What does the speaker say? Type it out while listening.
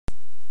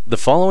The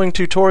following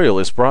tutorial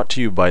is brought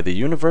to you by the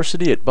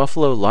University at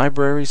Buffalo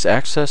Libraries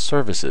Access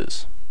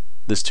Services.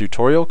 This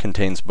tutorial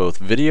contains both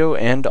video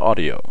and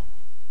audio.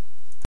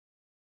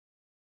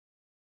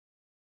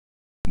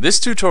 This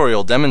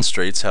tutorial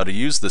demonstrates how to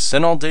use the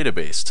CINAHL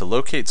database to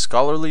locate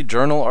scholarly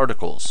journal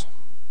articles.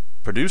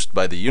 Produced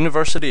by the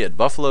University at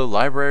Buffalo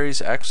Libraries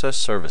Access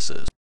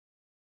Services.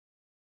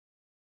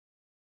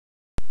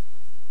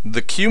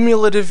 The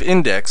Cumulative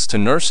Index to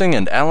Nursing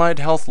and Allied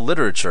Health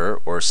Literature,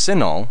 or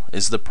CINAHL,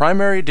 is the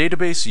primary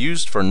database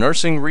used for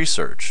nursing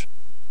research.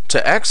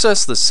 To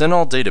access the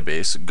CINAHL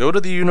database, go to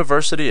the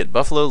University at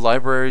Buffalo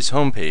Libraries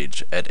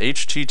homepage at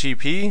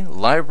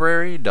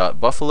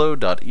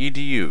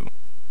http://library.buffalo.edu.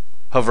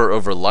 Hover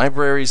over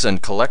Libraries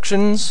and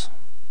Collections,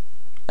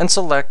 and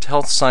select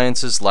Health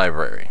Sciences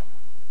Library.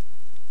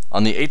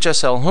 On the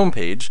HSL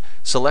homepage,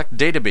 select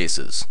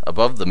Databases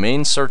above the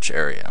main search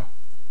area.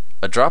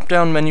 A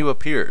drop-down menu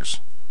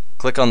appears.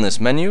 Click on this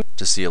menu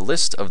to see a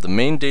list of the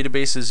main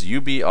databases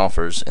UB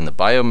offers in the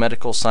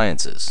biomedical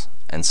sciences,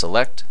 and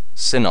select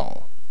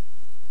CINAHL.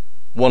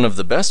 One of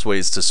the best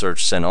ways to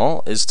search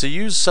CINAHL is to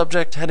use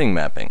subject heading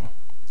mapping.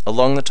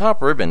 Along the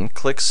top ribbon,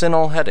 click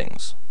CINAHL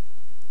Headings.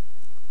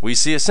 We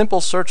see a simple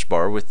search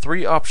bar with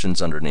three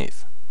options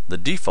underneath: the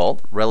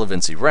default,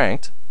 Relevancy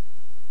Ranked,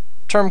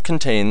 Term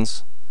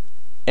Contains,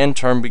 and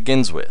Term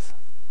Begins With.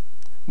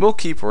 We'll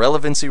keep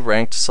Relevancy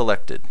Ranked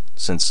selected,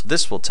 since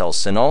this will tell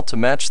CINAHL to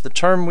match the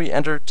term we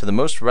enter to the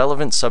most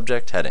relevant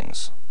subject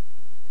headings.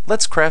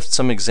 Let's craft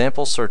some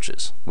example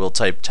searches. We'll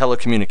type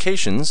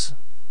telecommunications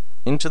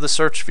into the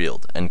search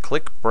field and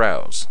click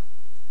Browse.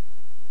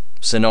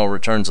 CINAHL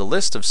returns a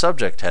list of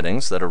subject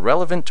headings that are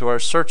relevant to our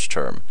search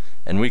term,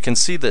 and we can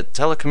see that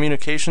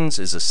telecommunications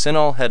is a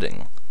CINAHL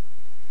heading.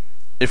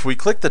 If we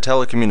click the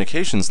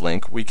telecommunications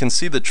link, we can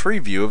see the tree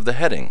view of the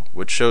heading,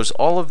 which shows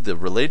all of the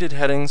related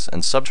headings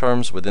and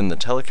subterms within the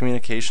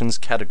telecommunications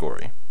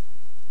category.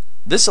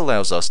 This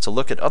allows us to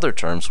look at other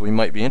terms we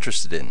might be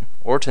interested in,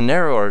 or to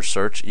narrow our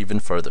search even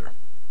further.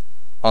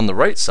 On the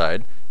right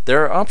side,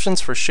 there are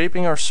options for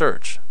shaping our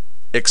search.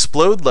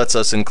 Explode lets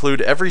us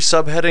include every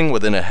subheading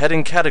within a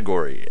heading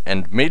category,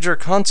 and Major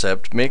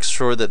Concept makes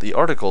sure that the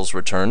articles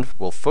returned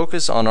will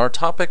focus on our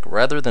topic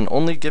rather than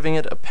only giving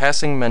it a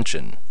passing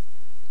mention.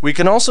 We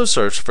can also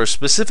search for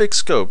specific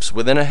scopes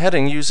within a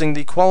heading using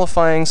the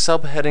Qualifying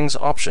Subheadings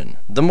option.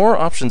 The more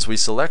options we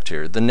select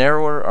here, the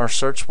narrower our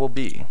search will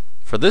be.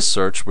 For this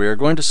search, we are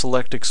going to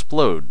select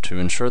Explode to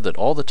ensure that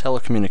all the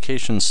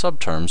telecommunications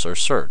subterms are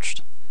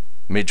searched.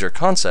 Major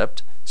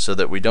Concept, so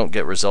that we don't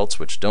get results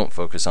which don't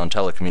focus on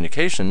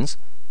telecommunications,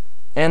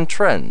 and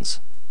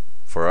Trends,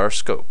 for our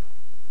scope.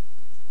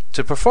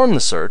 To perform the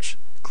search,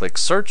 click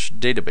Search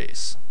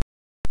Database.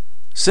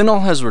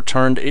 CINAHL has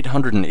returned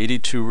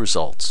 882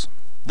 results.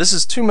 This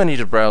is too many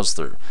to browse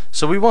through,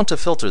 so we want to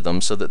filter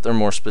them so that they're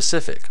more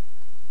specific.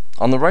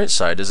 On the right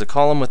side is a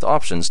column with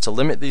options to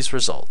limit these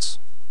results.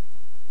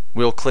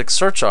 We'll click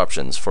Search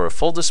Options for a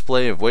full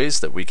display of ways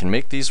that we can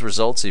make these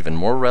results even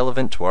more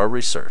relevant to our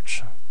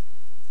research.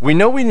 We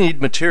know we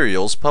need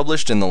materials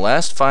published in the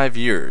last 5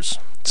 years,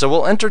 so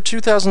we'll enter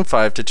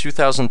 2005 to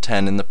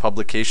 2010 in the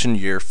publication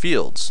year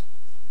fields.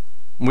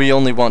 We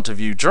only want to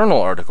view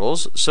journal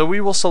articles, so we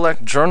will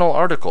select Journal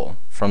Article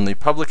from the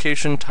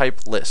publication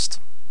type list.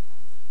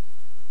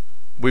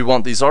 We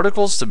want these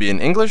articles to be in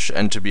English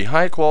and to be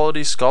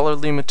high-quality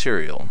scholarly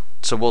material,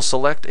 so we'll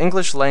select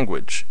English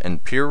language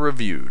and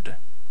peer-reviewed.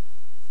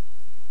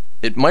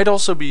 It might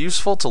also be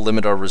useful to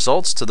limit our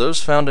results to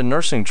those found in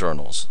nursing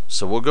journals,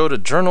 so we'll go to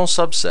Journal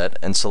Subset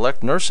and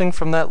select Nursing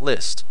from that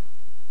list.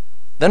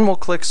 Then we'll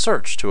click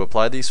Search to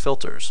apply these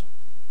filters.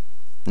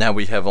 Now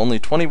we have only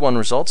 21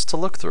 results to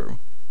look through.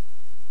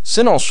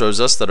 CINAHL shows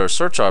us that our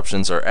search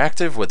options are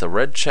active with a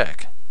red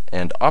check,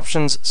 and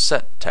Options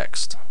Set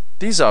text.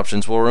 These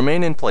options will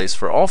remain in place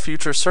for all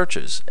future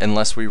searches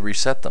unless we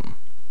reset them.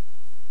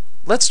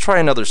 Let's try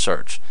another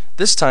search,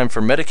 this time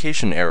for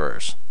medication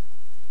errors.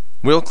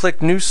 We'll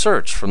click New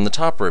Search from the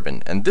top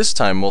ribbon, and this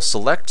time we'll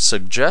select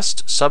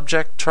Suggest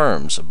Subject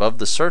Terms above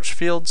the search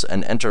fields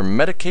and enter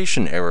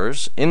medication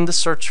errors in the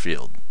search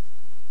field.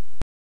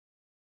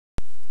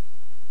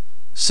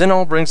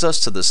 CINAHL brings us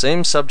to the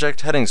same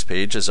subject headings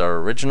page as our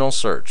original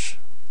search.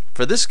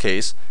 For this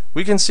case,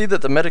 we can see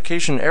that the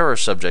medication error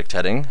subject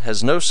heading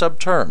has no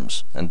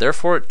subterms, and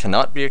therefore it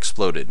cannot be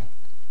exploded.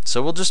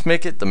 So we'll just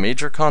make it the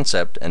Major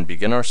Concept and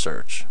begin our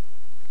search.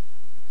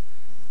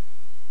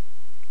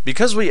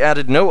 Because we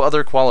added no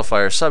other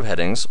qualifier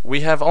subheadings,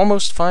 we have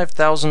almost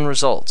 5,000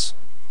 results.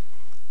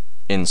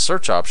 In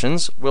Search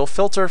Options, we'll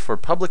filter for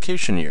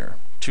Publication Year,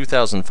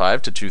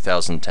 2005 to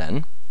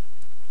 2010,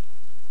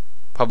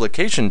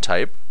 Publication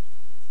Type,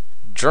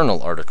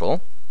 Journal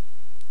Article,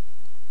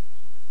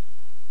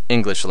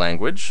 English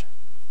Language,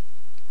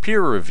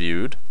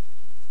 Peer-Reviewed,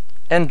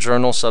 and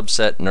Journal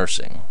Subset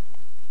Nursing.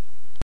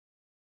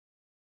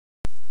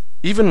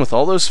 Even with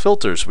all those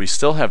filters, we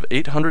still have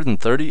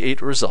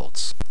 838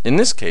 results. In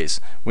this case,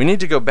 we need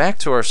to go back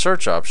to our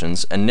search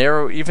options and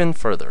narrow even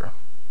further.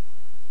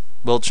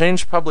 We'll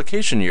change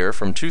publication year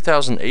from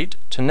 2008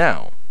 to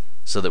now,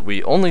 so that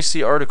we only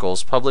see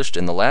articles published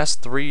in the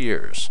last 3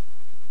 years.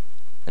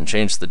 And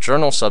change the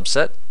journal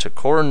subset to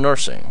core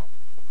nursing.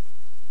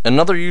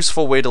 Another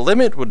useful way to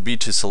limit would be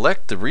to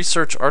select the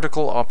research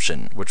article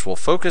option, which will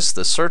focus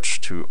the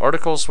search to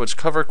articles which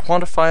cover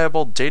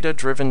quantifiable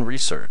data-driven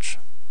research.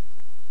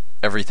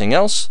 Everything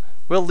else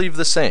will leave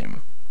the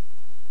same.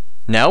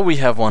 Now we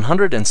have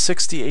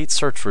 168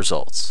 search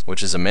results,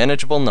 which is a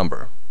manageable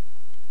number.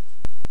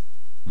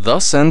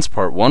 Thus ends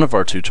part 1 of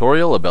our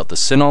tutorial about the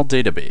CINAHL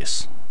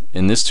database.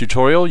 In this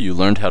tutorial, you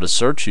learned how to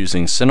search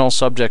using CINAHL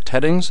subject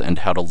headings and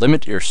how to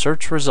limit your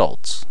search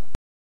results.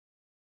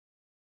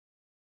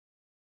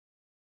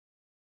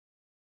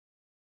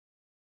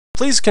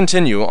 Please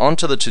continue on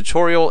to the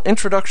tutorial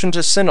Introduction to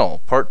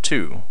CINAHL Part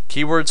 2,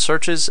 Keyword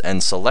Searches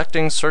and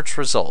Selecting Search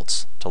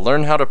Results, to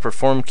learn how to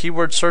perform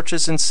keyword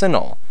searches in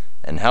CINAHL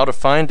and how to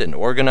find and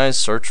organize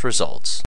search results.